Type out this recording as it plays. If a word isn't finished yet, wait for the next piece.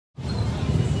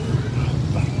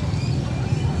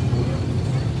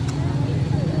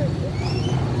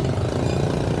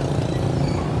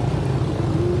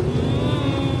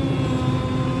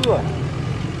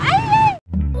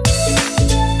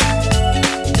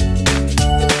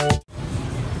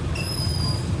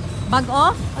Bag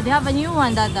off? Oh, they have a new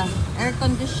one, Dada. Air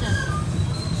condition.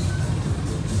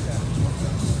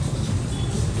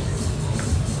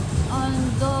 On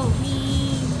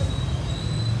going.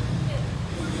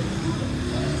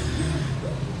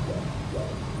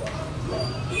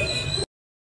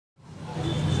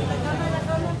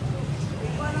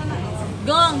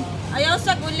 Gong, ayaw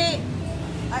sa uli.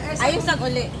 Ayaw sa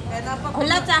uli.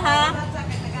 Hulat sa ha.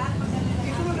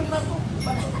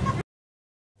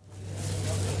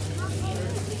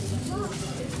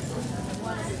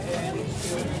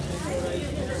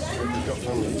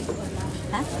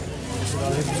 Huh?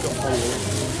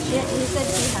 He said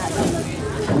he had.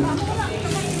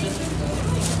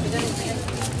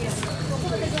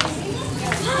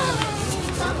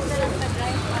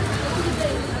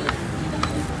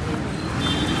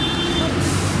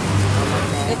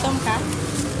 Gutom ka?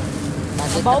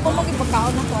 Bawa pa mo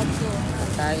kipagkaon ng kwadso.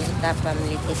 Tayo kita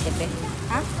pamilya titipe.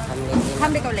 Ha? Pamilya.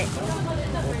 Hambi ka ulit.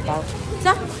 Utaw.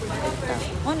 Sa? Utaw.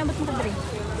 Oh, nabot mo ka dali.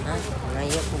 Ha?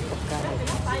 Ngayon kong pagkain.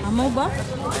 Amo ba?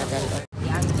 Nadalo.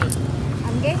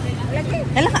 Anggeng?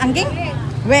 Dala ka anggeng?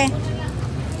 We.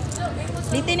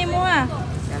 Litinin mo ha.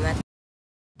 Salamat.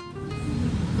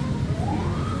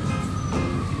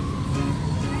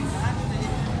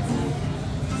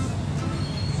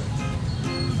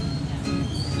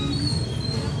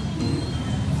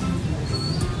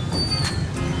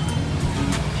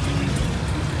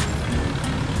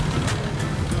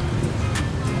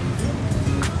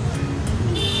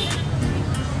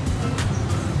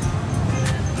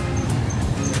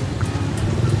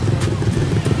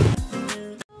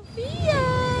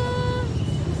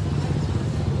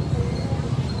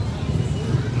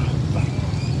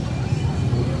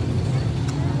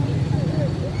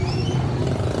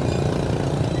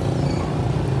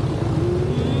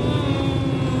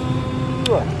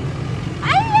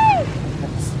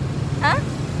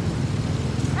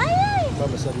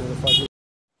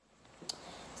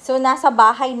 So, nasa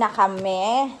bahay na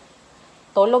kami.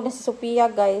 Tulog na si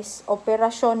Sophia, guys.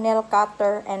 Operation nail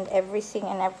cutter and everything.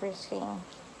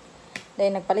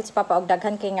 Dahil nagpalit si Papa og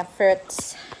daghan kay nga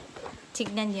fruits.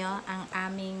 Tignan nyo ang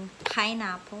aming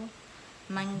pineapple,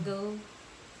 mango,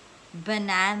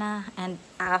 banana, and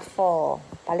apple.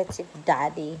 Palit si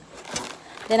Daddy.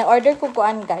 Then, nag-order ko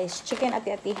kuan, guys. Chicken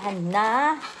ati-atihan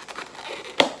na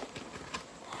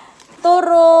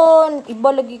turon. Iba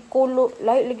lagi kulo.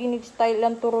 Lahi lagi ni style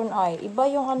lang turon ay. Iba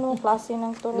yung ano klase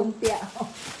ng turon. Lumpia.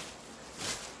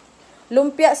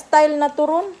 Lumpia style na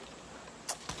turon.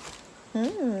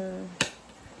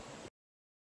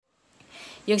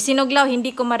 Yung sinuglaw,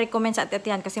 hindi ko ma-recommend sa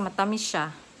ati-atihan kasi matamis siya.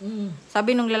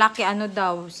 Sabi nung lalaki, ano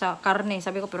daw, sa karne.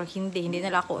 Sabi ko, pero hindi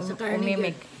nila ako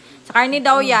umimig. Sa karne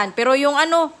daw yan. Pero yung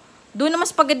ano, doon na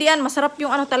mas pagadian, masarap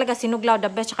yung ano talaga, sinuglaw,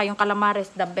 the best. Tsaka yung calamares,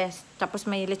 the best. Tapos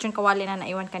may lechon kawali na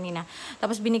naiwan kanina.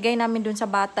 Tapos binigay namin doon sa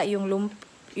bata yung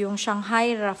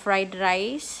Shanghai fried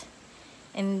rice.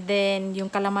 And then,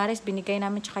 yung calamares, binigay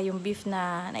namin. Tsaka yung beef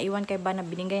na naiwan kay Bana,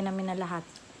 binigay namin na lahat.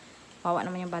 Wawa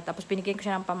naman yung bata. Tapos binigay ko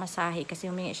siya ng pamasahe kasi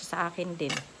humingi siya sa akin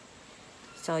din.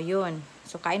 So, yun.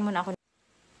 So, kain muna ako.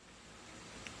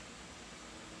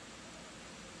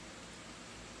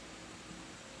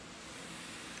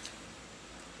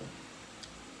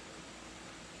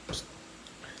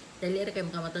 Dali rin kayo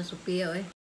makamatang Sophia, eh.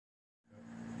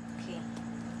 Okay.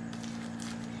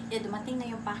 Yeah, dumating na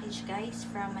yung package, guys,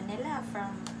 from Manila,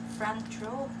 from front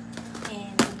row.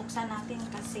 And bubuksan natin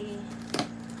kasi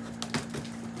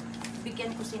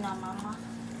bigyan ko si na mama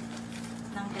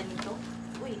ng ganito.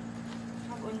 Wait,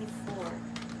 I have only 4.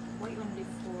 Why only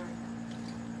 4?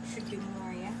 Should be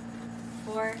more, yeah?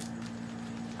 4,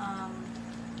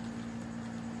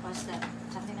 what's that?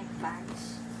 Something like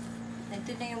bags.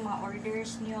 Nandito na yung mga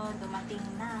orders nyo. Dumating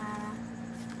na.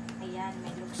 Ayan,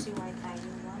 may luxy white tayo.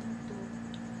 1,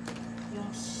 2.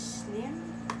 Yung slim,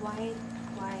 white,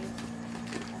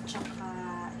 at saka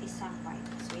isang white.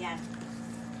 So, yan.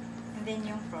 And then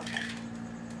yung product.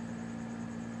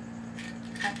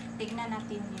 At tignan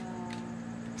natin yung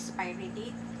expiry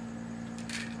date.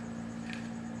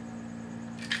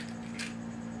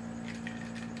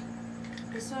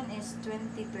 This one is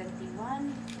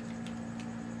 2021.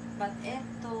 But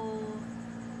ito,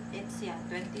 it's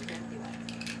 2021.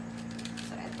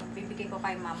 So, ito, bibigay ko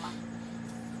kay mama.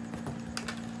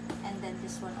 And then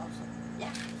this one also.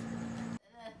 Yeah.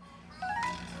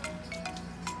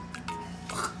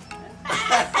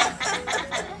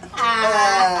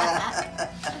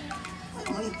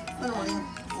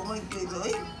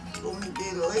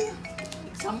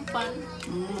 Sampan.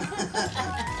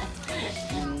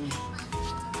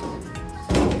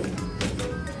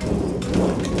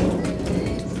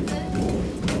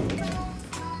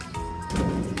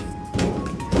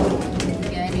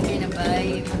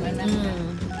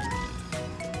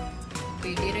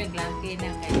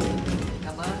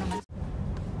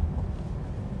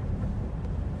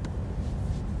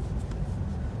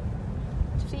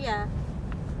 Pamilya.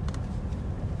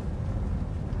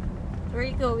 Where are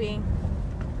you going?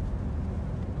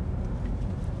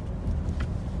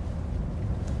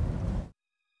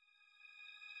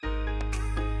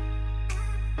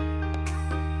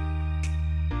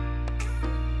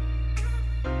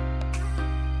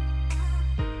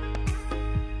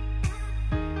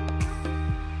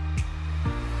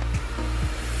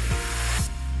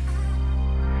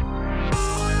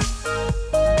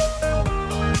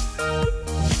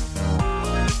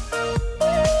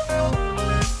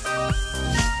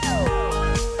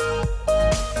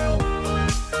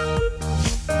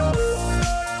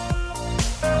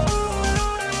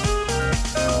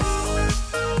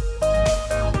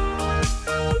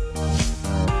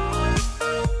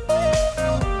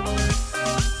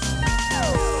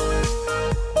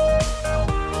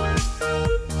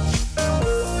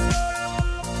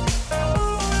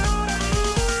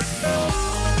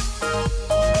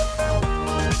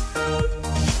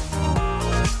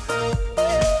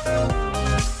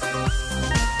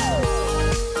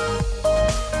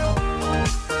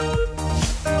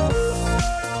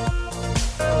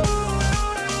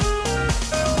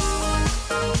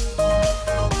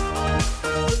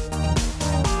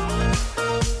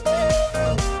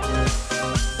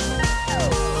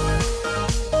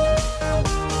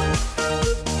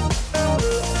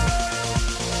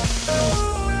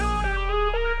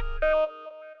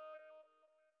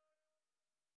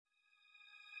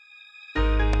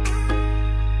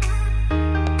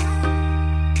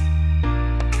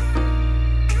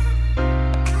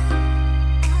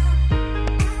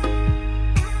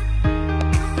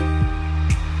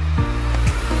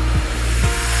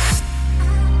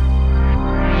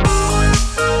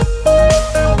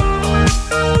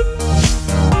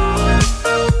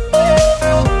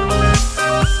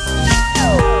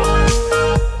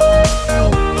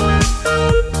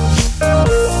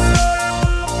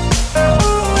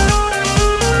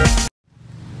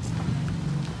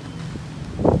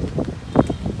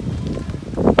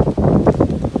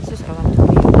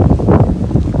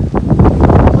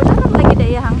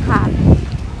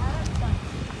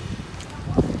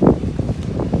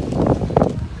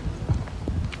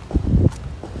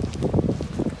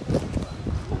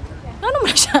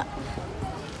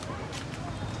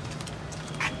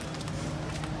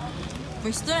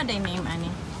 First na day name ani.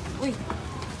 Uy.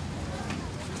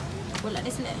 Wala na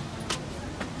sila.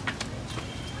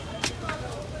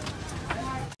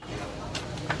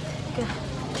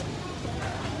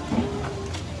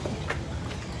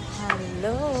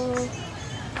 Hello.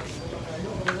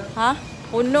 Ha?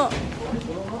 Puno.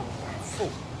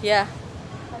 Yeah.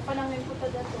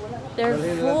 They're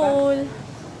full.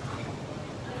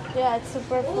 Yeah, it's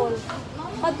super full.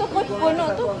 Ato ko puno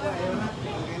to.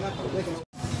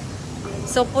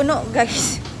 So puno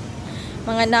guys.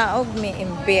 Mga naog may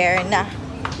imbear na.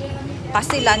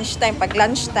 Kasi lunchtime, pag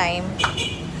lunchtime,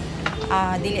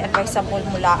 dili advisable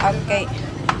mulaag kay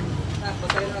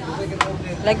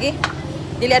lagi.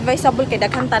 Dili advisable kay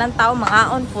daghan tanang tao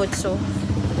mangaon food. So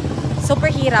super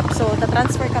hirap. So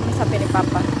ta-transfer kami sa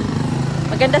Pinipapa.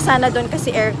 Maganda sana doon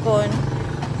kasi aircon.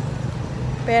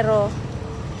 Pero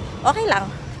okay lang.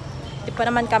 Di pa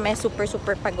naman kami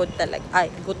super pagod talaga.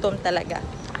 Ay, gutom talaga.